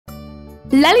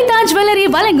Lalitha jewellery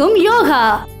வழங்கும் யோகா.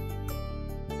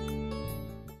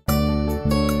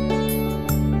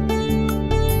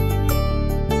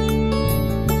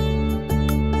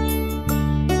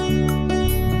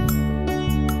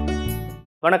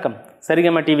 வணக்கம்.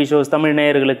 Saregama TV shows Tamil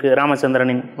நேயர்களுக்கு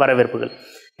ராமச்சந்திரனின் வரவேற்புகள்.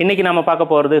 இன்றைக்கி நம்ம பார்க்க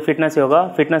போகிறது ஃபிட்னஸ் யோகா.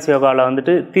 ஃபிட்னஸ் யோகாவில்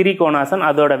வந்துட்டு திரிகோணாசன்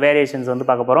அதோட வேரியேஷன்ஸ் வந்து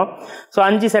பார்க்க போகிறோம். ஸோ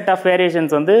 5 செட் ஆஃப்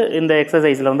வேரியேஷன்ஸ் வந்து இந்த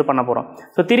எக்ஸசைஸில் வந்து பண்ண போகிறோம்.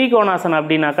 ஸோ திரிகோணாசன்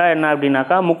அப்படின்னாக்கா என்ன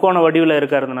அப்படின்னாக்கா முக்கோண வடிவில்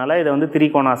இருக்கிறதுனால இதை வந்து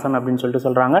திரிகோணாசன் அப்படின்னு சொல்லிட்டு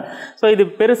சொல்கிறாங்க. ஸோ இது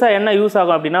பெருசாக என்ன யூஸ்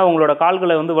ஆகும் அப்படின்னா உங்களோட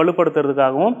கால்களை வந்து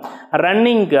வலுப்படுத்துறதுக்காகவும்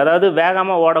ரன்னிங்க்கு, அதாவது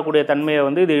வேகமாக ஓடக்கூடிய தன்மையை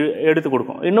வந்து இது எடுத்து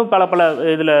கொடுக்கும். இன்னும் பல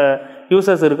இதில்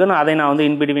யூசஸ் இருக்குன்னு அதை நான் வந்து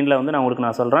இன்பிட்வீனில் வந்து நான்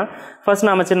உங்களுக்கு சொல்கிறேன். ஃபர்ஸ்ட்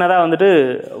நம்ம சின்னதாக வந்துட்டு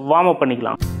வார்ம் அப்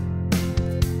பண்ணிக்கலாம்.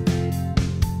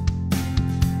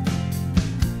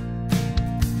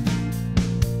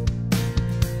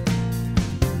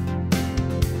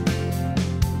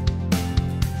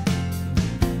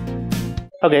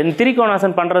 ஓகே, இந்த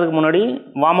திரிகோணாசன் பண்ணுறதுக்கு முன்னாடி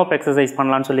வார்ம் அப் எக்ஸசைஸ்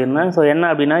பண்ணலான்னு சொல்லியிருந்தேன். ஸோ என்ன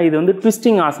அப்படின்னா இது வந்து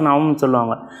ட்விஸ்டிங் ஆசனாவும்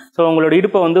சொல்லுவாங்க. ஸோ உங்களோட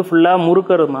இடுப்பை வந்து ஃபுல்லாக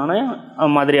முறுக்கிறதுமான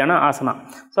மாதிரியான ஆசனா.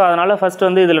 ஸோ அதனால் ஃபஸ்ட்டு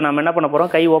வந்து இதில் நம்ம என்ன பண்ண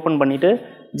போகிறோம், கை ஓப்பன் பண்ணிவிட்டு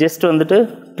ஜஸ்ட் வந்துட்டு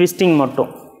ட்விஸ்டிங் மட்டும்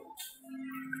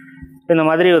இந்த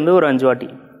மாதிரி வந்து ஒரு 5 வாட்டி.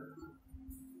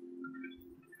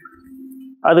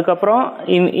 அதுக்கப்புறம்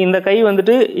இந்த கை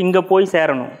வந்துட்டு இங்கே போய்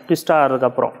சேரணும்.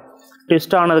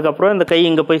 ட்விஸ்ட் ஆனதுக்கப்புறம் இந்த கை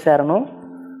இங்கே போய் சேரணும்.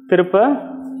 திருப்ப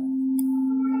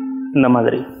இந்த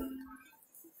மாதிரி.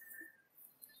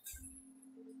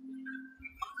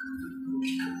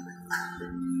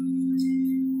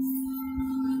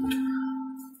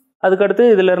 அதுக்கடுத்து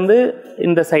இதிலிருந்து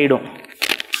இந்த சைடும்.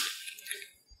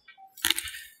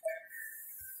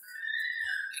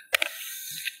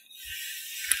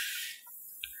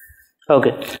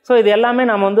 ஓகே, ஸோ இது எல்லாமே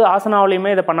நம்ம வந்து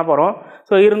ஆசனாவிலையுமே இதை பண்ண போகிறோம்.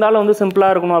 ஸோ இருந்தாலும் வந்து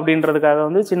சிம்பிளாக இருக்கணும் அப்படின்றதுக்காக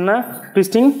வந்து சின்ன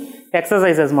ட்விஸ்டிங்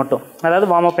எக்ஸசைசஸ் மட்டும், அதாவது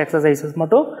வார்ம் அப் எக்ஸசைசஸ்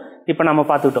மட்டும் இப்போ நம்ம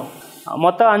பார்த்துக்கிட்டோம்.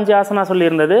 மொத்தம் 5 ஆசனா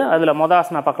சொல்லியிருந்தது. அதில் மொதல்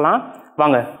ஆசனா பார்க்கலாம்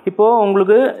வாங்க. இப்போது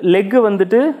உங்களுக்கு லெக்கு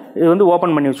வந்துட்டு இது வந்து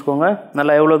ஓப்பன் பண்ணி வச்சுக்கோங்க.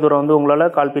 நல்லா எவ்வளோ தூரம் வந்து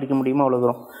உங்களால் கால் பிரிக்க முடியுமோ அவ்வளோ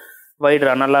தூரம்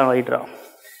வைட்ரா, நல்லா வைட்ரா.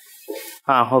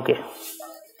 ஓகே,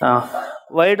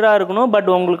 வைட்ராக இருக்கணும்.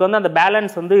 பட் உங்களுக்கு வந்து அந்த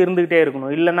பேலன்ஸ் வந்து இருந்துக்கிட்டே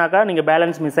இருக்கணும். இல்லைனாக்கா நீங்கள்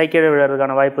பேலன்ஸ் மிஸ் ஆகி கீழே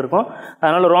விழுறதுக்கான வாய்ப்பு இருக்கும்.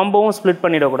 அதனால் ரொம்பவும் ஸ்ப்ளிட்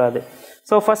பண்ணிடக்கூடாது.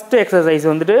 ஸோ ஃபஸ்ட்டு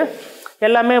எக்ஸசைஸ் வந்துட்டு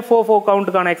எல்லாமே 4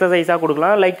 கவுண்ட்டுக்கான எக்ஸசைஸாக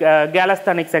கொடுக்கலாம். லைக்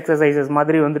கேலஸ்தானிக்ஸ் எக்ஸசைசஸ்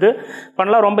மாதிரி வந்துட்டு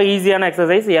பண்ணலாம். ரொம்ப ஈஸியான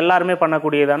எக்ஸசைஸ், எல்லாருமே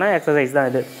பண்ணக்கூடியதான எக்ஸசைஸ் தான்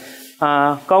இது.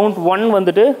 கவுண்ட் 1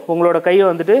 வந்துட்டு உங்களோட கையை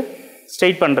வந்துட்டு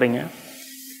ஸ்ட்ரெயிட் பண்ணுறீங்க.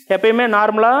 எப்பயுமே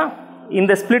நார்மலாக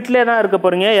இந்த ஸ்ப்ளிட்லேயே தான் இருக்க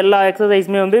போகிறீங்க. எல்லா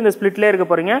எக்ஸசைஸுமே வந்து இந்த ஸ்ப்ளிட்லேயே இருக்க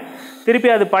போகிறீங்க.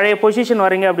 திருப்பி அது பழைய பொசிஷன்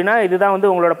வரீங்க அப்படின்னா இதுதான் வந்து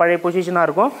உங்களோட பழைய பொசிஷனாக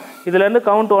இருக்கும். இதுலேருந்து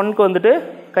கவுண்ட் 1க்கு வந்துட்டு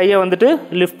கையை வந்துட்டு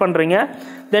லிஃப்ட் பண்ணுறீங்க.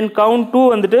 தென் கவுண்ட் 2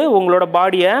 வந்துட்டு உங்களோட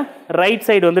பாடியை ரைட்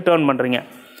சைடு வந்து டேர்ன் பண்ணுறீங்க.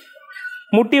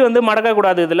 முட்டி வந்து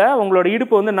மடக்கக்கூடாது. இதில் உங்களோட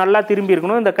இடுப்பு வந்து நல்லா திரும்பி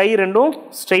இருக்கணும். இந்த கை ரெண்டும்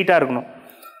ஸ்ட்ரைட்டாக இருக்கணும்.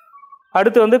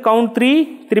 அடுத்து வந்து கவுண்ட் 3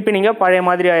 திருப்பி நீங்கள் பழைய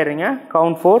மாதிரி ஆயிடுறீங்க.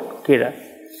 கவுண்ட் 4 கீழே.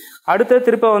 அடுத்து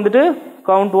திருப்ப வந்துட்டு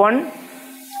கவுண்ட் 1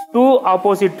 2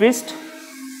 ஆப்போசிட் ட்விஸ்ட்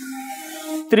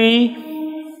 3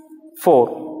 4.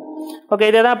 ஓகே,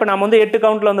 இதே தான் இப்போ நம்ம வந்து 8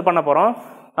 கவுண்டில் வந்து பண்ண போகிறோம்.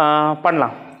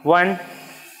 பண்ணலாம். 1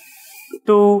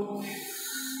 2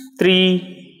 3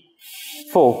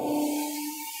 4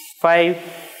 5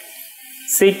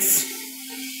 6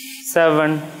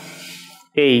 7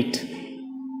 8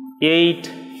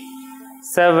 8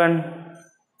 7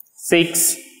 6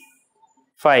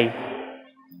 5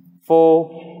 4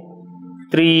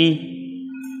 3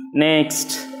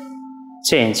 நெக்ஸ்ட்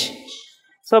சேஞ்ச்.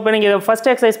 ஸோ இப்போ நீங்கள் இதை ஃபஸ்ட்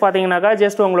எக்ஸசைஸ் பார்த்தீங்கன்னாக்கா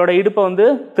ஜஸ்ட் உங்களோட இடுப்பை வந்து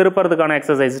திருப்புறதுக்கான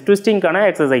எக்ஸசைஸ், ட்விஸ்டிங்கான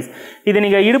எக்ஸசைஸ். இது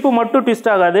நீங்கள் இடுப்பு மட்டும் ட்விஸ்ட்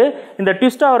ஆகாது. இந்த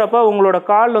ட்விஸ்ட் ஆகிறப்ப உங்களோட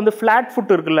கால் வந்து ஃப்ளாட்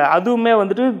ஃபுட் இருக்குல்ல, அதுவுமே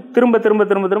வந்துட்டு திரும்ப திரும்ப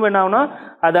திரும்ப திரும்ப என்ன ஆகுனா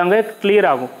அது அங்கே கிளியர்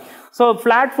ஆகும். ஸோ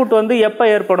ஃப்ளாட் ஃபுட் வந்து எப்போ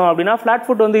ஏற்படும் அப்படின்னா, ஃப்ளாட்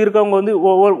ஃபுட் வந்து இருக்கவங்க வந்து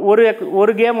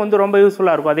ஒரு கேம் வந்து ரொம்ப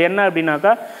யூஸ்ஃபுல்லாக இருக்கும். அது என்ன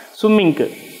அப்படின்னாக்கா ஸ்விம்மிங்க்கு.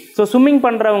 ஸோ ஸ்விம்மிங்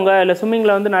பண்ணுறவங்க இல்லை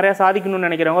ஸ்விம்மிங்கில் வந்து நிறையா சாதிக்கணும்னு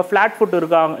நினைக்கிறவங்க ஃப்ளாட் ஃபுட்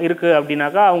இருக்குது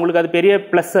அப்படின்னாக்கா அவங்களுக்கு அது பெரிய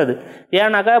ப்ளஸ். அது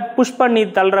ஏன்னாக்கா புஷ் பண்ணி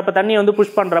தள்ளுறப்ப, தண்ணி வந்து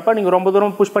புஷ் பண்ணுறப்ப நீங்கள் ரொம்ப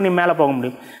தூரம் புஷ் பண்ணி மேலே போக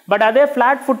முடியும். பட் அதே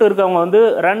ஃப்ளாட் ஃபுட் இருக்கவங்க வந்து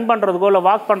ரன் பண்ணுறதுக்கோ இல்லை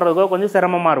வாக் பண்ணுறதுக்கோ கொஞ்சம்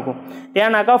சிரமமாக இருக்கும்.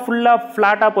 ஏன்னாக்கா ஃபுல்லாக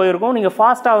ஃப்ளாட்டாக போயிருக்கும். நீங்கள்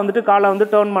ஃபாஸ்ட்டாக வந்துட்டு காலை வந்து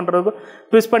டேர்ன் பண்ணுறதுக்கு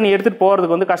ட்விஸ்ட் பண்ணி எடுத்துகிட்டு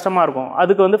போகிறதுக்கு வந்து கஷ்டமாக இருக்கும்.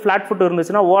 அதுக்கு வந்து ஃப்ளாட் ஃபுட்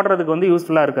இருந்துச்சுன்னா ஓடுறதுக்கு வந்து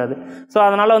யூஸ்ஃபுல்லாக இருக்காது. ஸோ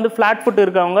அதனால் வந்து ஃப்ளாட் ஃபுட்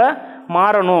இருக்கவங்க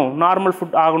மாறணும், நார்மல்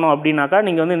ஃபுட் ஆகணும் அப்படின்னாக்கா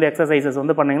நீங்கள் வந்து இந்த எக்ஸசைசஸ்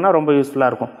வந்து பண்ணிங்கன்னா ரொம்ப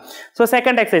யூஸ்ஃபுல்லாக இருக்கும். ஸோ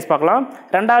செகண்ட் எக்ஸசைஸ் பார்க்கலாம்.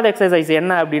 ரெண்டாவது எக்ஸசைஸ்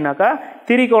என்ன அப்படின்னாக்கா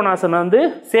திரிகோணாசன் வந்து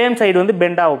சேம் சைடு வந்து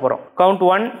பெண்ட் ஆக போகிறோம். கவுண்ட்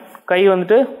 1 கை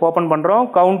வந்துட்டு ஓப்பன் பண்ணுறோம்.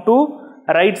 கவுண்ட் 2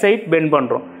 ரைட் சைட் பெண்ட்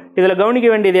பண்ணுறோம். இதில் கவனிக்க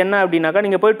வேண்டியது என்ன அப்படின்னாக்கா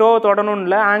நீங்கள் போய் டோவை தொடணும்னு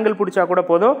இல்லை, ஆங்கிள் பிடிச்சா கூட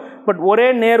போதும். பட் ஒரே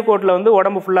நேர்கோட்டில் வந்து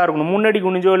உடம்பு ஃபுல்லாக இருக்கணும். முன்னாடி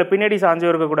குனிஞ்சோ இல்லை பின்னாடி சாஞ்சோ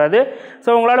இருக்கக்கூடாது. ஸோ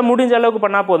உங்களால் முடிஞ்ச அளவுக்கு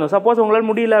பண்ணால் போதும். சப்போஸ் உங்களால்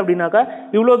முடியல அப்படின்னாக்கா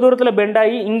இவ்வளோ தூரத்தில் பெண்ட்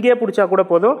ஆகி இங்கே பிடிச்சா கூட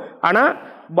போதும். ஆனால்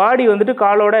பாடி வந்துட்டு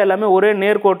காலோட எல்லாமே ஒரே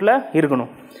நேர்கோட்டில்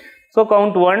இருக்கணும். ஸோ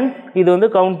கவுண்ட் 1, இது வந்து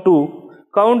கவுண்ட் 2.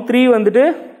 கவுண்ட் 3 வந்துட்டு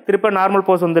திருப்ப normal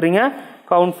Bose வந்துடுறீங்க.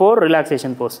 Count 4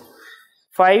 relaxation Bose.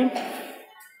 5,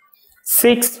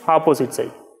 6 opposite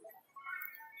side,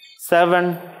 7,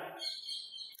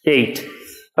 8.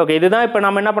 Okay, இதுதான் இப்போ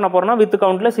நம்ம என்ன பண்ண போகிறோம்னா வித்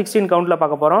கவுண்டில் 16 கவுண்டில்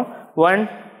பார்க்க போகிறோம். 1,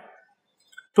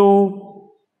 2,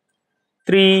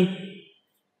 3,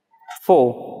 4,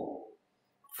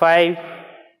 5,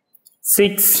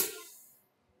 6,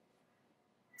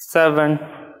 7,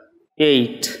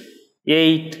 8,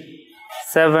 8,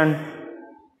 7,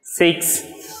 6,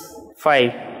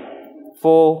 5,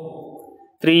 4,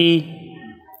 3,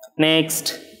 next,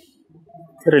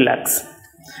 ரிலாக்ஸ்.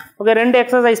 ஓகே, 2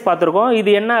 எக்ஸசைஸ் பார்த்துருக்கோம். இது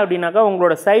என்ன அப்படின்னாக்கா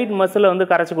உங்களோட சைட் மசிலை வந்து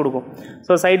கரைச்சி கொடுக்கும்.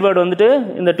 ஸோ சைட் வேர்டு வந்துட்டு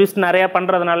இந்த ட்விஸ்ட் நிறையா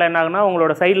பண்ணுறதுனால என்ன ஆகுனா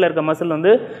உங்களோட சைடில் இருக்க மசில்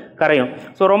வந்து கரையும்.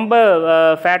 ஸோ ரொம்ப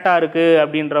ஃபேட்டாக இருக்குது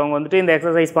அப்படின்றவங்க வந்துட்டு இந்த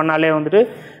எக்ஸசைஸ் பண்ணாலே வந்துட்டு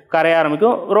கரைய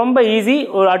ஆரம்பிக்கும். ரொம்ப ஈஸி.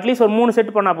 ஒரு அட்லீஸ்ட் ஒரு 3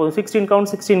 செட் பண்ணால் போதும்.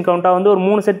 16 கவுண்ட்டாக வந்து ஒரு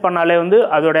 3 செட் பண்ணாலே வந்து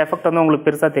அதோட எஃபெக்ட் வந்து உங்களுக்கு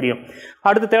பெருசாக தெரியும்.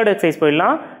 அடுத்து தேர்ட் எக்ஸசைஸ்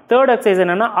போயிடலாம். தேர்ட் எக்ஸசைஸ்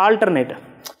என்னென்னா ஆல்டர்னேட்.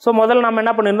 ஸோ முதல்ல நம்ம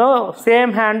என்ன பண்ணியிருந்தோம்,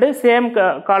 சேம் ஹேண்டு சேம்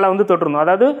காலை வந்து தொட்டிருந்தோம்.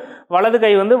 அதாவது வலது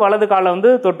கை வந்து வலது காலை வந்து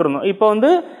தொட்டிருந்தோம். இப்போ வந்து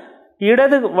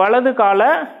வலது காலை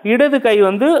இடது கை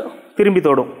வந்து திரும்பி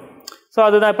தொடும். ஸோ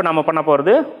அதுதான் இப்போ நம்ம பண்ண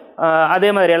போகிறது. அதே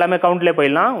மாதிரி எல்லாமே கவுண்ட்லேயே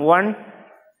போயிடலாம். 1,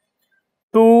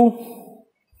 2.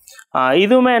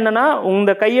 இதுவுமே என்னென்னா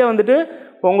இந்த கையை வந்துட்டு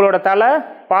உங்களோட தலை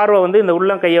பார்வை வந்து இந்த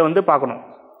உள்ளம் கையை வந்து பார்க்கணும்.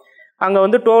 அங்கே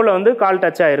வந்து டோவில் வந்து கால்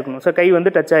டச் ஆகிருக்கணும். ஸோ கை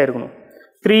வந்து டச் ஆகிருக்கணும்.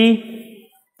 3,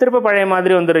 திருப்ப பழைய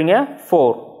மாதிரி வந்துடுறீங்க.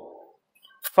 4,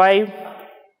 5,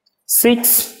 6,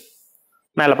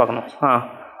 மேலே பார்க்கணும்.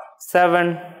 7,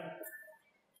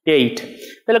 8.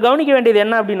 இதில் கவனிக்க வேண்டியது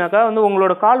என்ன அப்படின்னாக்கா வந்து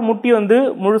உங்களோட கால் முட்டி வந்து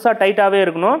முழுசாக டைட்டாகவே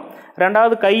இருக்கணும்.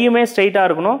 ரெண்டாவது கையுமே ஸ்ட்ரைட்டாக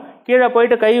இருக்கணும். கீழே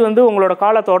போயிட்டு கை வந்து உங்களோட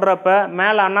காலை தொடுறப்ப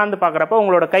மேலே அண்ணாந்து பார்க்குறப்ப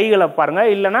உங்களோட கைகளை பாருங்கள்,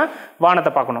 இல்லைனா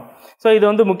வானத்தை பார்க்கணும். ஸோ இது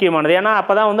வந்து முக்கியமானது. ஏன்னா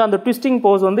அப்போ தான் வந்து அந்த ட்விஸ்டிங்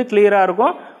போஸ் வந்து கிளியராக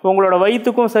இருக்கும். உங்களோட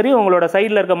வயிற்றுக்கும் சரி உங்களோட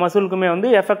சைடில் இருக்க மசிலுக்குமே வந்து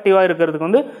எஃபெக்டிவாக இருக்கிறதுக்கு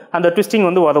வந்து அந்த ட்விஸ்டிங்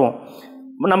வந்து உதவும்.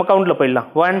 நம்ம கவுண்டில் போயிடலாம்.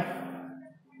 1,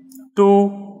 2,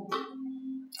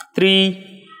 3,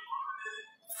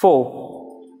 4,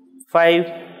 5,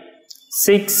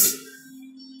 6,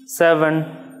 7,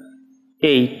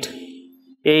 8,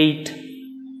 8,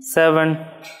 7,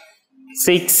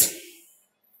 6,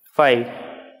 5,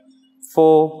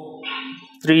 4,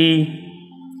 3,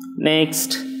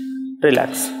 next,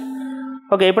 ரிலாக்ஸ்.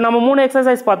 ஓகே, இப்போ நம்ம 3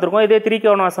 எக்ஸசைஸ் பார்த்துருக்கோம். இதே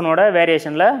திரிகோணாசனோட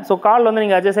வேரியேஷனில். ஸோ கால் வந்து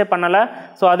நீங்கள் அட்ஜஸ்டே பண்ணலை.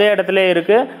 ஸோ அதே இடத்துல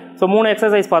இருக்குது. ஸோ 3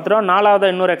 எக்ஸசைஸ் பார்த்துட்டோம். 4வது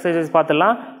இன்னொரு எக்ஸசைஸ்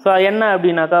பார்த்துடலாம். ஸோ என்ன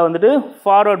அப்படின்னாக்கா வந்துட்டு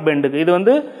ஃபார்வர்ட் பெண்டுக்கு இது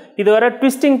வந்து இதுவரை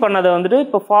ட்விஸ்டிங் பண்ணதை வந்துட்டு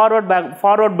இப்போ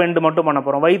ஃபார்வர்ட் பெண்டு மட்டும் பண்ண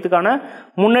போகிறோம். வயிற்றுக்கான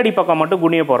முன்னாடி பக்கம் மட்டும்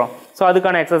குனிய போகிறோம். ஸோ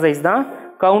அதுக்கான எக்ஸசைஸ் தான்.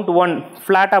 கவுண்ட் 1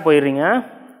 ஃப்ளாட்டாக போயிடுறீங்க.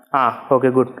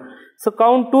 Okay, good. ஸோ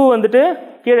கவுண்ட் 2 வந்துட்டு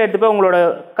கீழே எடுத்து போய் உங்களோட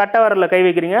கட்டை வரலில் கை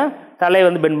வைக்கிறீங்க. தலையை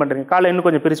வந்து பெண்ட் பண்ணுறீங்க. காலை இன்னும்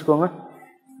கொஞ்சம் பிரிச்சுக்கோங்க.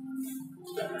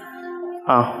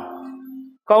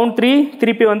 கவுண்ட் 3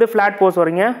 திருப்பி வந்து ஃப்ளாட் போஸ்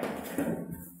வரீங்க.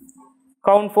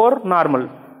 Count 4 normal.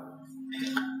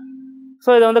 ஸோ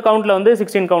இதை வந்து கவுண்டில் வந்து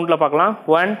 16 கவுண்டில் பார்க்கலாம்.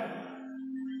 1,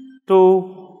 2,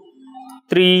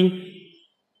 3,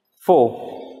 4,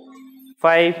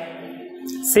 5,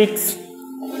 6,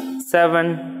 7,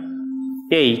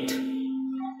 8,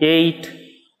 8,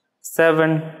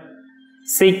 7,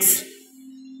 6,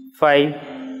 5,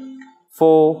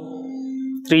 4,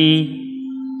 3,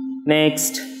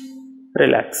 next,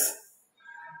 ரிலாக்ஸ்.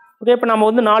 ஓகே, இப்போ நம்ம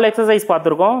வந்து 4 எக்ஸசைஸ்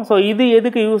பார்த்துருக்கோம். ஸோ இது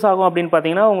எதுக்கு யூஸ் ஆகும் அப்படின்னு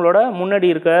பார்த்தீங்கன்னா உங்களோட முன்னாடி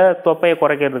இருக்க தொப்பையை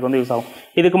குறைக்கிறதுக்கு வந்து யூஸ் ஆகும்.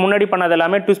 இதுக்கு முன்னாடி பண்ணது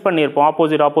எல்லாமே ட்விஸ்ட் பண்ணியிருப்போம்.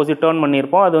 ஆப்போசிட் டேர்ன்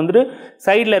பண்ணியிருப்போம். அது வந்துட்டு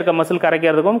சைடில் இருக்க மசில்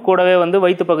கரைக்கிறதுக்கும் கூடவே வந்து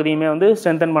வயிற்று பகுதியுமே வந்து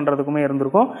ஸ்ட்ரென்தன் பண்ணுறதுக்குமே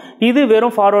இருந்திருக்கும். இது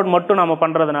வெறும் ஃபார்வர்ட் மட்டும் நம்ம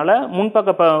பண்ணுறதுனால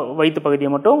முன்பக்க வயிற்று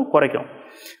பகுதியை மட்டும் குறைக்கும்.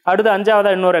 அடுத்து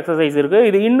 5வது இன்னொரு எக்ஸசைஸ் இருக்குது.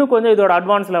 இது இன்னும் கொஞ்சம் இதோட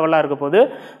அட்வான்ஸ் லெவலாக இருக்க போகுது.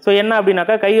 ஸோ என்ன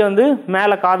அப்படின்னாக்கா கையை வந்து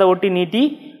மேலே காதை ஒட்டி நீட்டி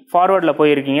ஃபார்வர்டில்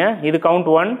போயிருக்கீங்க. இது கவுண்ட்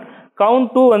 1. கவுண்ட்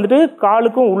 2 வந்துட்டு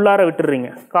காலுக்கும் உள்ளார விட்டுடுறீங்க.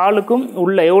 காலுக்கும்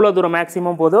உள்ள எவ்வளோ தூரம்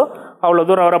மேக்ஸிமம் போதோ அவ்வளோ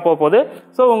தூரம் வர போகுது.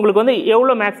 ஸோ உங்களுக்கு வந்து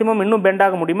எவ்வளோ மேக்ஸிமம் இன்னும் பெண்ட்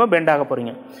ஆக முடியுமோ பெண்ட் ஆக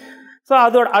போகிறீங்க. ஸோ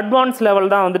அதோட அட்வான்ஸ்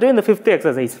லெவல் தான் வந்துட்டு இந்த 5th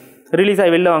எக்ஸசைஸ். ரிலீஸ்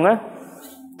ஆகி வெளில வாங்க.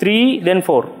 3 then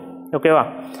 4. ஓகேவா?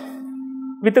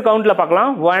 வித் கவுண்டில்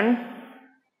பார்க்கலாம். 1.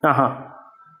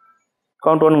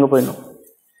 கவுண்ட் 1 இங்கே போயிடணும்.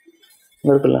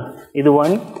 இங்கே இருக்குல்ல, இது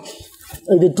 1,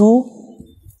 இது 2,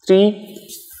 3,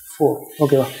 4.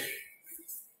 ஓகேவா?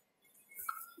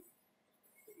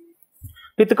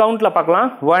 வித் கவுண்டில் பார்க்கலாம்.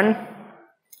 1,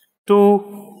 2,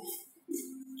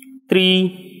 3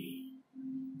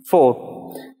 4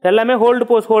 எல்லாமே ஹோல்டு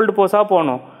போஸாக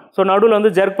போகணும். ஸோ நடுவில்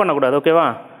வந்து ஜர்க் பண்ணக்கூடாது. ஓகேவா?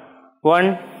 1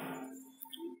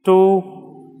 2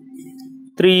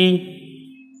 3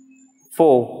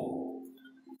 4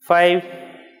 5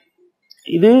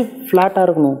 இது ஃப்ளாட்டாக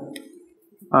இருக்கணும்.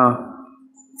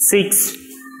 6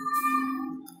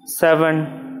 7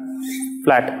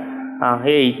 flat.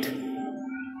 8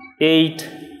 8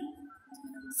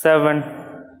 7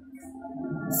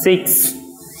 6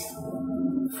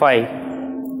 5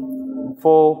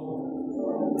 4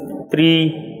 3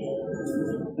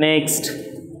 next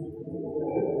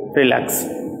relax.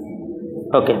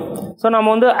 Okay. So நம்ம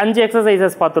வந்து 5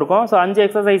 எக்ஸசைசஸ் பார்த்துருக்கோம். ஸோ 5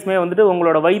 எக்ஸசைஸுமே வந்துட்டு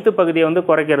உங்களோட வயிற்று பகுதியை வந்து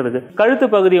குறைக்கிறதுக்கு. கழுத்து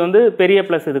பகுதி வந்து பெரிய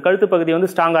ப்ளஸ். இது கழுத்து பகுதி வந்து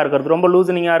ஸ்ட்ராங்காக இருக்கிறது. ரொம்ப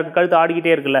லூசனிங்காக இருக்குது, கழுத்து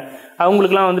ஆடிக்கிட்டே இருக்குல்ல,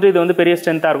 அவங்களுக்குலாம் வந்துட்டு இது வந்து பெரிய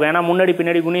ஸ்ட்ரென்த்தாக இருக்கும். ஏன்னா முன்னாடி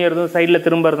பின்னாடி குனியறதும் சைடில்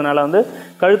திரும்புறதுனால வந்து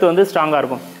கழுத்து வந்து ஸ்ட்ராங்காக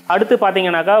இருக்கும். அடுத்து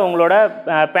பார்த்தீங்கன்னாக்கா உங்களோட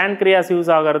பேன்க்ரியாஸ்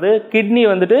யூஸ் ஆகிறது, கிட்னி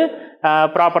வந்துட்டு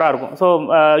ப்ராப்பராக இருக்கும். ஸோ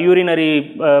யூரினரி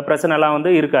பிரச்சனைலாம்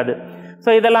வந்து இருக்காது. ஸோ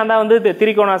இதெல்லாம் தான் வந்து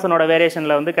திரிகோணாசனோட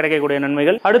வேரியேஷனில் வந்து கிடைக்கக்கூடிய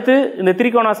நன்மைகள். அடுத்து இந்த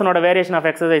திரிகோணாசனோட வேரியேஷன் ஆஃப்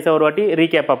எக்ஸசைஸை ஒரு வாட்டி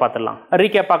ரீகேப்பாக பார்த்துடலாம்.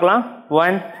 ரீகேப் பார்க்கலாம்.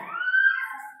 1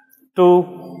 2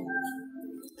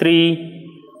 3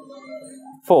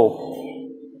 4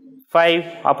 5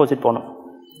 ஆப்போசிட் போகணும்.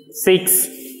 6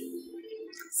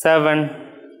 7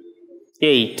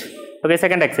 8. Okay.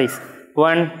 Second exercise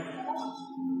 1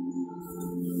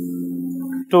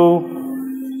 2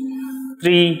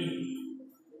 3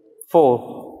 4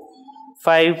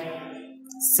 5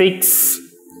 6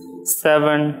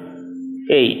 7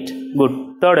 8. Good.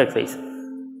 Third exercise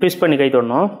twist பண்ணி கை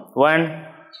தொடணும். 1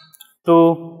 2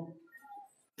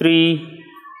 3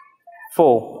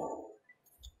 4.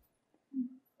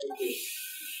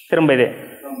 திரும்ப இது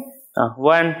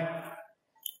 1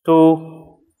 2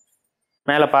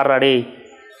 மேலே பாடுறாடே,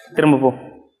 திரும்ப போ,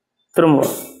 திரும்ப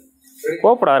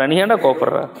கோப்படாத, நீ ஏன்டா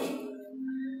கோப்படுற?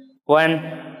 1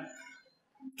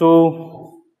 2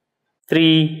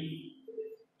 3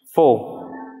 4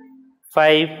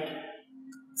 5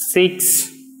 6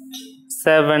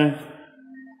 7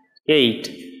 8.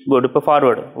 குட். இப்போ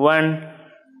ஃபார்வர்டு 1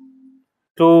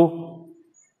 2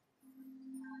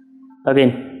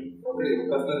 அகைன்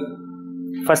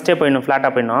ஃபஸ்ட்டே போயிடணும்,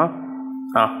 ஃப்ளாட்டாக போயிடணும்.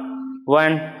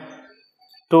 1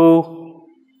 2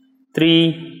 3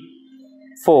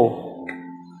 4.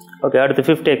 ஓகே. அடுத்து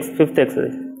ஃபிஃப்த்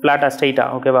எக்ஸசைஸ் ஃப்ளாட்டாக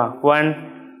ஸ்ட்ரைட்டாக. ஓகேவா? 1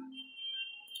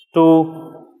 2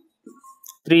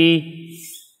 3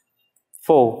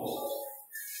 4.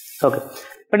 ஓகே.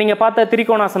 இப்போ நீங்கள் பார்த்த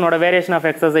திரிகோணாசனோட வேரியேஷன் ஆஃப்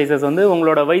எக்ஸசைசஸ் வந்து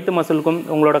உங்களோட வயிற்று மசிலுக்கும்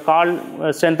உங்களோட கால்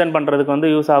ஸ்ட்ரென்தன் பண்ணுறதுக்கு வந்து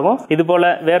யூஸ் ஆகும். இதுபோல்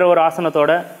வேற ஒரு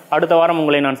ஆசனத்தோட அடுத்த வாரம்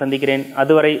உங்களை நான் சந்திக்கிறேன்.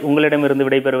 அதுவரை உங்களிடமிருந்து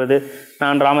விடைபெறுவது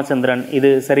நான் ராமச்சந்திரன்.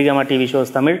 இது சரிகமா டிவி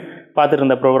ஷோஸ் தமிழ். பார்த்துட்டு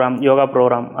இருந்த ப்ரோக்ராம் யோகா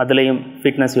ப்ரோக்ராம், அதுலேயும்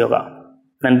ஃபிட்னஸ் யோகா.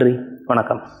 நன்றி,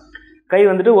 வணக்கம். கை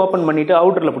வந்துட்டு ஓப்பன் பண்ணிவிட்டு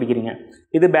அவுட்டரில் பிடிக்கிறீங்க.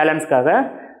 இது பேலன்ஸ்க்காக.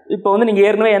 இப்போ வந்து நீங்கள்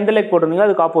ஏற்கனவே எந்த லெக் போட்டிருந்தீங்களோ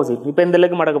அதுக்கு ஆப்போசிட். இப்போ இந்த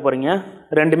லெக் மடக்க போகிறீங்க,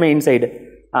 ரெண்டுமே இன்சைடு.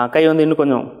 கை வந்து இன்னும்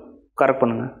கொஞ்சம் கரெக்ட்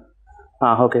பண்ணுங்கள்.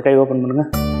 ஓகே. கை ஓப்பன் பண்ணுங்கள்.